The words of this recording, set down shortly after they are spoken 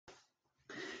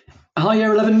Hi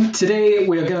Y11, today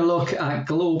we are going to look at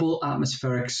global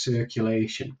atmospheric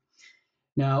circulation.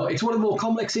 Now, it's one of the more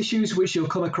complex issues which you'll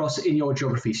come across in your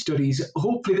geography studies.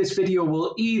 Hopefully this video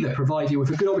will either provide you with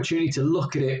a good opportunity to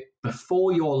look at it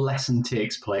before your lesson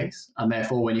takes place, and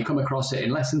therefore when you come across it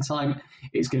in lesson time,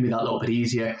 it's going to be that little bit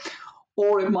easier,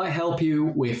 or it might help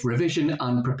you with revision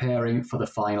and preparing for the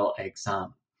final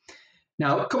exam.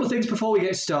 Now, a couple of things before we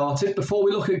get started. Before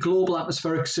we look at global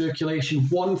atmospheric circulation,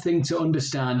 one thing to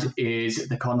understand is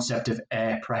the concept of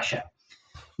air pressure.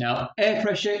 Now, air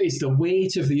pressure is the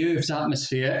weight of the Earth's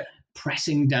atmosphere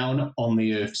pressing down on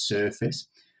the Earth's surface.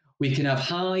 We can have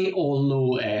high or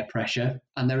low air pressure,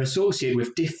 and they're associated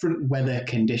with different weather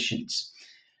conditions.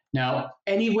 Now,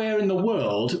 anywhere in the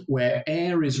world where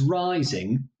air is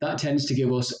rising, that tends to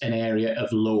give us an area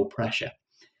of low pressure.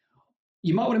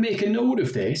 You might want to make a note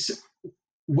of this.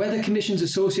 Weather conditions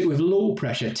associated with low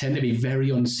pressure tend to be very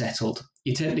unsettled.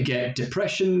 You tend to get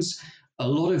depressions, a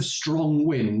lot of strong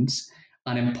winds,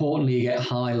 and importantly, you get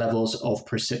high levels of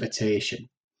precipitation.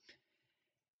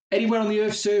 Anywhere on the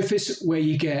Earth's surface where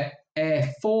you get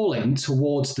air falling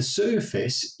towards the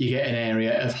surface, you get an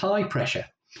area of high pressure.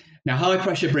 Now, high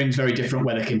pressure brings very different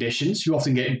weather conditions. You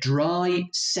often get dry,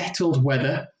 settled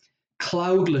weather,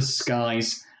 cloudless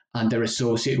skies, and they're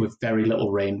associated with very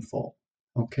little rainfall.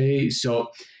 Okay, so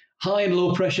high and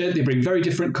low pressure, they bring very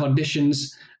different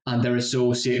conditions, and they're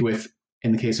associated with,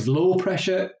 in the case of low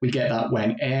pressure, we get that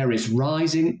when air is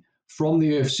rising from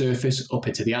the Earth's surface up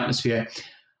into the atmosphere.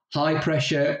 High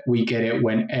pressure, we get it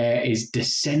when air is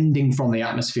descending from the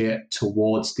atmosphere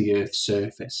towards the Earth's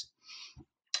surface.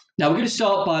 Now we're going to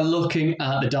start by looking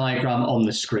at the diagram on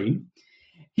the screen.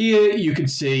 Here you can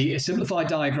see a simplified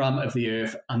diagram of the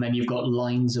Earth, and then you've got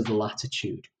lines of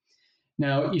latitude.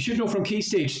 Now, you should know from Key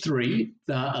Stage 3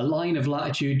 that a line of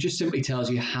latitude just simply tells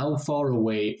you how far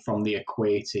away from the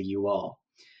equator you are.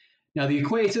 Now, the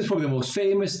equator is probably the most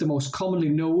famous, the most commonly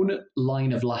known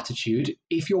line of latitude.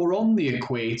 If you're on the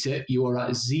equator, you are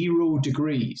at 0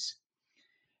 degrees.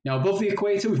 Now, above the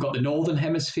equator, we've got the northern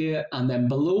hemisphere, and then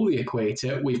below the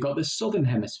equator, we've got the southern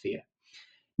hemisphere.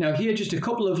 Now, here, just a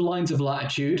couple of lines of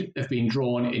latitude have been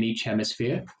drawn in each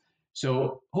hemisphere.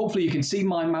 So, hopefully, you can see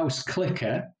my mouse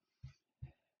clicker.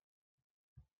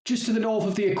 Just to the north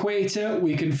of the equator,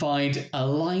 we can find a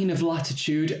line of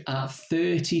latitude at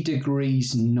 30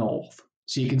 degrees north.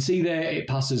 So you can see there it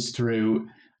passes through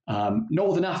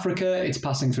northern Africa, it's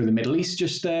passing through the Middle East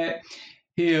just there.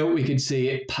 Here we can see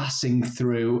it passing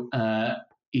through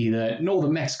either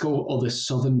northern Mexico or the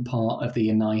southern part of the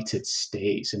United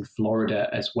States and Florida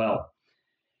as well.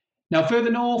 Now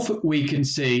further north, we can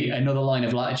see another line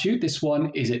of latitude. This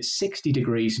one is at 60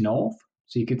 degrees north.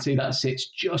 So you can see that sits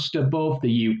just above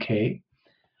the UK.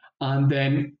 And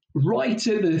then right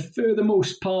at the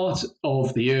furthermost part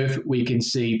of the Earth, we can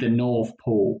see the North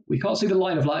Pole. We can't see the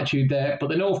line of latitude there, but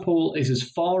the North Pole is as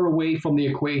far away from the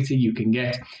equator you can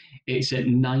get. It's at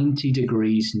 90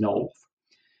 degrees north.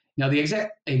 Now, the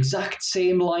exact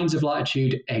same lines of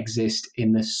latitude exist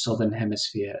in the Southern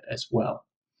Hemisphere as well.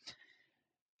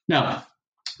 Now,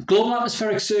 global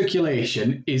atmospheric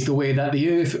circulation is the way that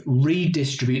the Earth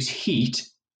redistributes heat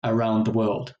around the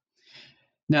world.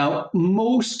 Now,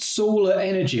 most solar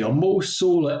energy or most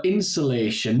solar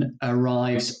insolation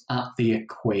arrives at the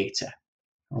equator.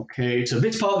 Okay, so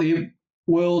this part of the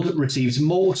world receives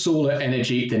more solar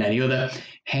energy than any other,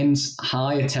 hence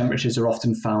higher temperatures are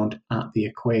often found at the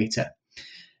equator.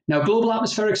 Now, global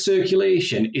atmospheric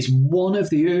circulation is one of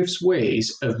the Earth's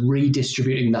ways of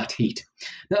redistributing that heat.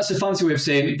 That's a fancy way of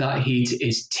saying that heat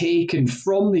is taken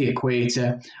from the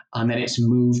equator and then it's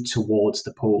moved towards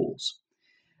the poles.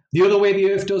 The other way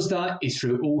the Earth does that is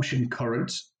through ocean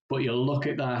currents, but you'll look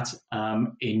at that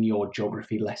in your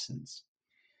geography lessons.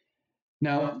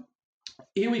 Now,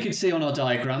 here we can see on our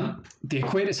diagram, the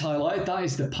equator is highlighted. That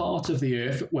is the part of the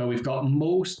Earth where we've got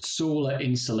most solar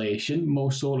insolation,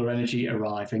 most solar energy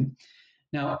arriving.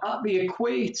 Now, at the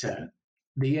equator,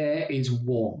 the air is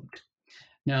warmed.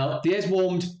 Now, the air is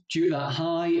warmed due to that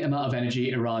high amount of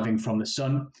energy arriving from the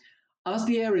sun. As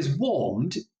the air is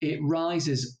warmed, it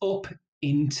rises up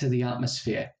into the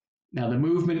atmosphere. Now, the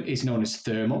movement is known as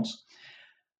thermals.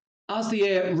 As the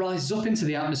air rises up into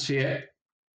the atmosphere,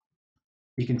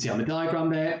 you can see on the diagram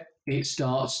there, it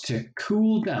starts to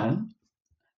cool down.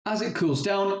 As it cools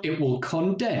down, it will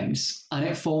condense and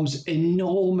it forms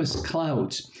enormous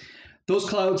clouds. Those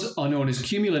clouds are known as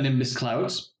cumulonimbus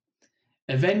clouds.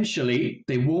 Eventually,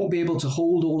 they won't be able to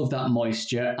hold all of that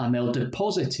moisture and they'll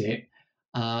deposit it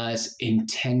as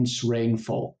intense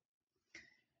rainfall.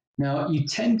 Now, you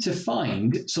tend to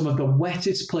find some of the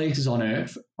wettest places on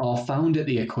Earth are found at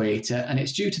the equator, and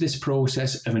it's due to this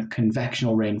process of a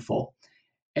convectional rainfall.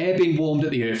 Air being warmed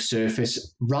at the Earth's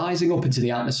surface, rising up into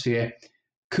the atmosphere,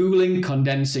 cooling,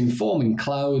 condensing, forming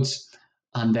clouds,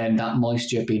 and then that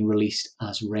moisture being released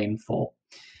as rainfall.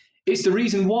 It's the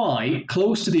reason why,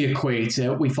 close to the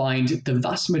equator, we find the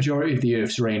vast majority of the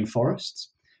Earth's rainforests.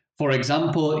 For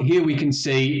example, here we can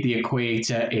see the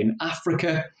equator in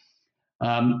Africa.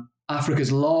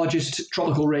 Africa's largest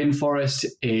tropical rainforest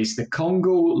is the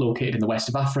Congo, located in the west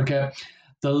of Africa.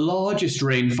 The largest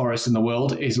rainforest in the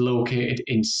world is located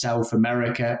in South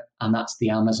America, and that's the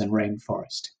Amazon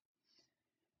rainforest.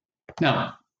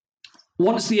 Now,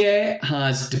 once the air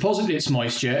has deposited its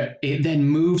moisture, it then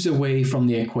moves away from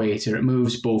the equator. It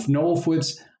moves both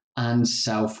northwards and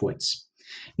southwards.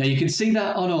 Now, you can see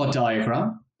that on our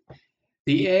diagram.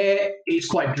 The air is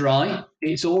quite dry.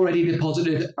 It's already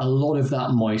deposited a lot of that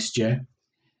moisture.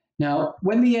 Now,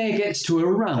 when the air gets to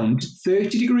around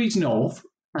 30 degrees north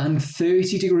and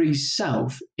 30 degrees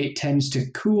south, it tends to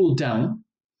cool down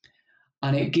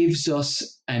and it gives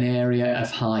us an area of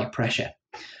high pressure.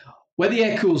 Where the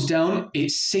air cools down,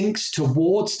 it sinks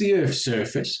towards the Earth's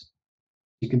surface.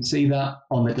 You can see that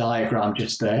on the diagram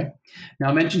just there. Now,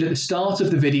 I mentioned at the start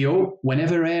of the video,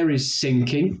 whenever air is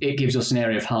sinking, it gives us an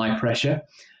area of high pressure.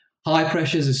 High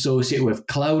pressure is associated with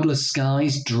cloudless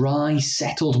skies, dry,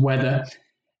 settled weather,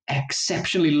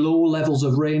 exceptionally low levels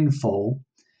of rainfall.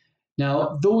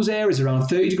 Now, those areas around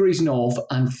 30 degrees north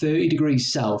and 30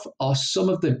 degrees south are some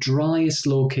of the driest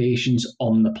locations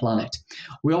on the planet.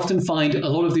 We often find a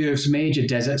lot of the Earth's major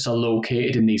deserts are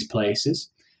located in these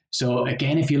places. So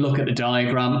again, if you look at the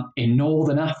diagram, in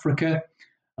northern Africa,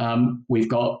 we've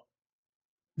got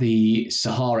the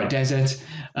Sahara Desert.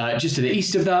 Just to the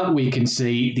east of that, we can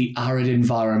see the arid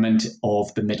environment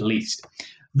of the Middle East.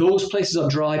 Those places are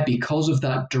dry because of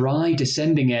that dry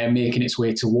descending air making its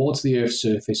way towards the Earth's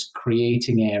surface,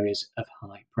 creating areas of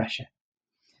high pressure.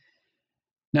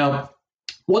 Now,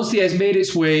 once the air has made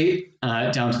its way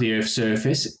down to the Earth's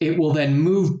surface, it will then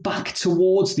move back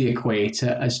towards the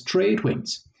equator as trade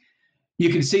winds. You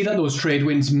can see that those trade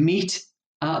winds meet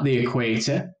at the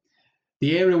equator.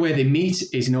 The area where they meet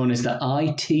is known as the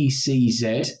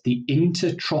ITCZ, the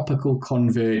Intertropical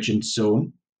Convergence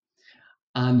Zone.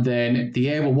 And then the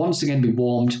air will once again be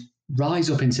warmed, rise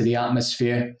up into the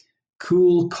atmosphere,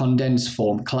 cool, condense,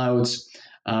 form clouds,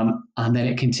 and then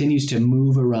it continues to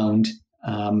move around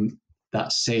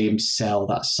that same cell,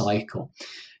 that cycle.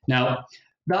 Now,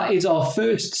 that is our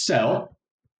first cell,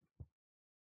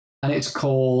 and it's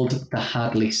called the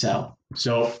Hadley cell.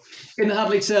 So in the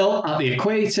Hadley cell at the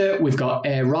equator, we've got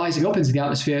air rising up into the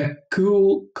atmosphere,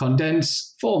 cool,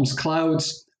 condense, forms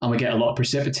clouds, and we get a lot of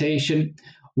precipitation.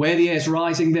 Where the air is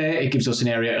rising there, it gives us an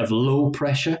area of low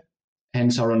pressure,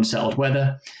 hence our unsettled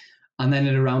weather. And then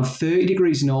at around 30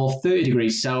 degrees north, 30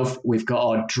 degrees south, we've got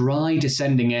our dry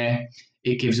descending air.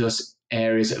 It gives us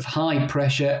areas of high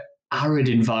pressure, arid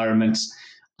environments,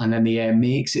 and then the air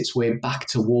makes its way back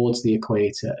towards the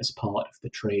equator as part of the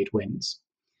trade winds.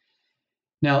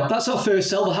 Now, that's our first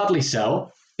cell, the Hadley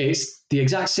cell. It's the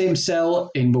exact same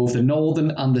cell in both the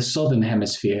northern and the southern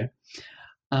hemisphere,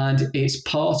 and it's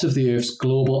part of the Earth's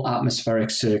global atmospheric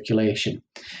circulation.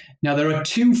 Now, there are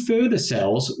two further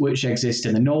cells which exist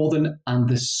in the northern and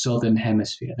the southern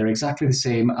hemisphere. They're exactly the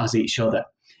same as each other.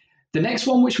 The next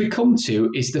one which we come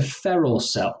to is the feral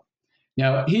cell.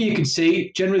 Now, here you can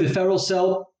see, generally the feral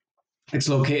cell, it's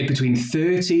located between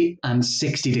 30 and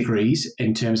 60 degrees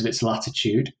in terms of its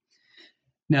latitude.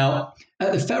 Now,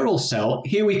 at the feral cell,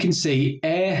 here we can see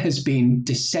air has been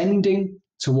descending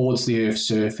towards the Earth's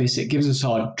surface. It gives us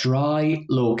our dry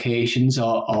locations,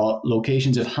 our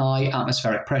locations of high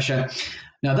atmospheric pressure.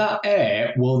 Now, that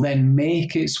air will then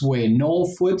make its way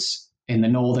northwards in the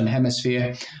northern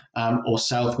hemisphere or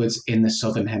southwards in the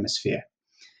southern hemisphere.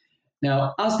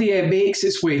 Now, as the air makes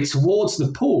its way towards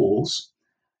the poles,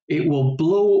 it will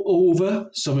blow over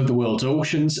some of the world's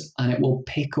oceans and it will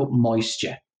pick up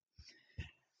moisture.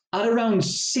 At around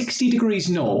 60 degrees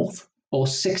north or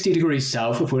 60 degrees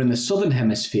south, if we're in the southern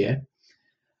hemisphere,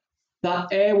 that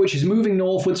air which is moving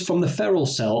northwards from the feral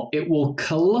cell, it will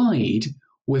collide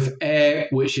with air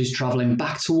which is travelling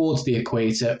back towards the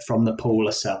equator from the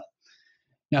polar cell.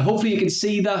 Now, hopefully you can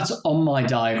see that on my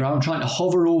diagram. I'm trying to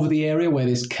hover over the area where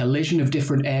this collision of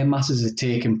different air masses has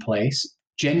taken place.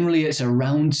 Generally, it's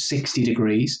around 60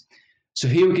 degrees. So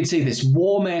here we can see this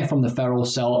warm air from the feral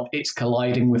cell, it's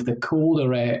colliding with the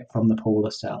colder air from the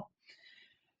polar cell.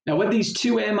 Now, when these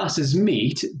two air masses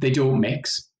meet, they don't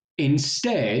mix.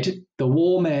 Instead, the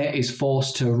warm air is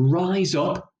forced to rise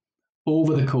up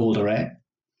over the colder air,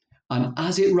 and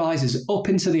as it rises up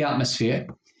into the atmosphere,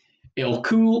 it'll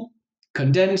cool,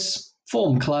 condense,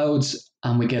 form clouds,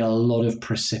 and we get a lot of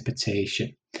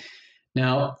precipitation.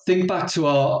 Now, think back to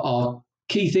our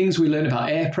key things we learned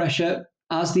about air pressure.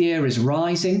 As the air is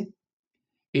rising,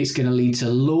 it's going to lead to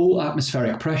low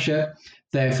atmospheric pressure.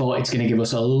 Therefore, it's going to give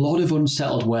us a lot of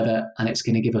unsettled weather, and it's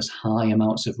going to give us high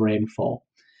amounts of rainfall.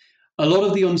 A lot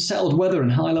of the unsettled weather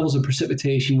and high levels of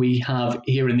precipitation we have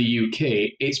here in the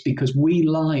UK, it's because we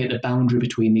lie at the boundary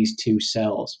between these two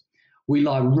cells. We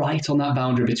lie right on that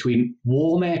boundary between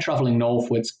warm air travelling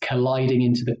northwards, colliding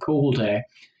into the cold air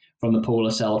from the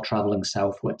polar cell travelling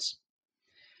southwards.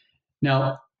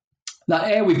 Now,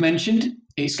 that air we've mentioned,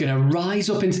 it's going to rise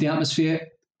up into the atmosphere,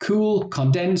 cool,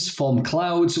 condense, form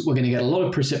clouds. We're going to get a lot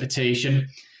of precipitation.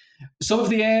 Some of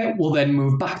the air will then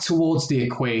move back towards the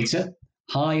equator,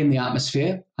 high in the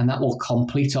atmosphere, and that will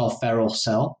complete our feral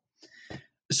cell.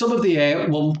 Some of the air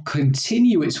will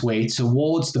continue its way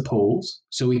towards the poles.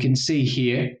 So we can see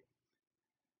here,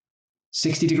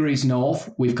 60 degrees north,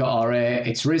 we've got our air,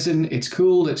 it's risen, it's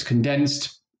cooled, it's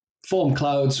condensed, formed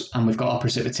clouds, and we've got our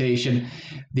precipitation.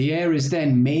 The air is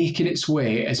then making its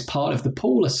way as part of the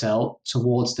polar cell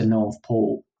towards the North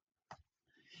Pole.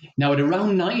 Now, at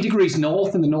around 90 degrees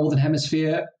north in the northern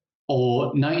hemisphere,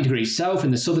 or 90 degrees south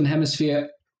in the southern hemisphere,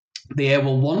 the air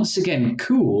will once again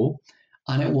cool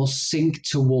and it will sink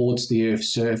towards the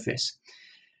Earth's surface.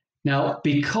 Now,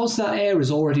 because that air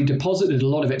has already deposited a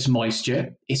lot of its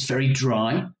moisture, it's very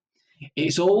dry.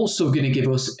 It's also going to give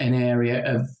us an area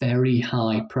of very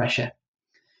high pressure.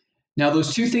 Now,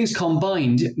 those two things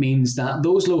combined means that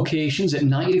those locations at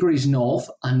 90 degrees north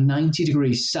and 90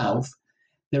 degrees south,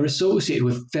 they're associated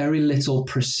with very little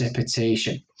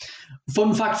precipitation.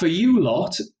 Fun fact for you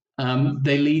lot,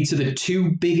 they lead to the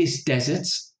two biggest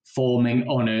deserts forming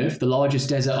on Earth. The largest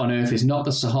desert on Earth is not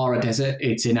the Sahara Desert,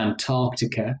 it's in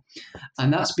Antarctica.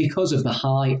 And that's because of the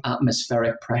high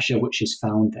atmospheric pressure which is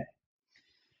found there.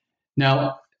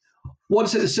 Now,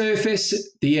 once at the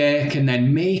surface, the air can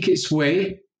then make its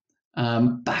way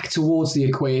back towards the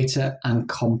equator and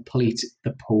complete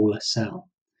the polar cell.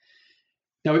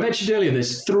 Now, we mentioned earlier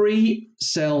there's 3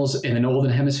 cells in the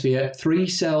northern hemisphere, 3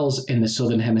 cells in the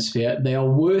southern hemisphere. They are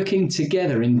working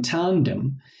together in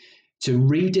tandem to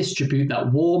redistribute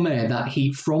that warm air, that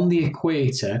heat from the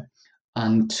equator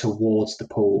and towards the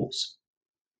poles.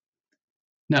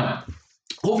 Now,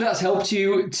 hopefully that's helped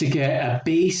you to get a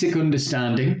basic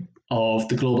understanding of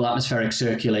the global atmospheric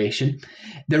circulation.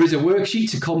 There is a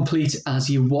worksheet to complete as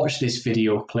you watch this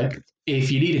video clip.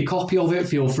 If you need a copy of it,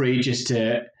 feel free just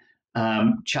to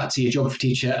chat to your geography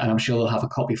teacher and I'm sure they'll have a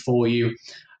copy for you.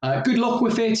 Good luck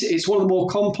with it. It's one of the more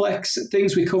complex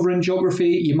things we cover in geography.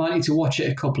 You might need to watch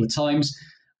it a couple of times.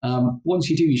 Once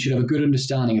you do, you should have a good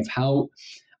understanding of how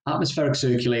atmospheric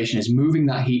circulation is moving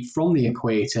that heat from the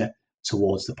equator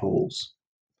towards the poles.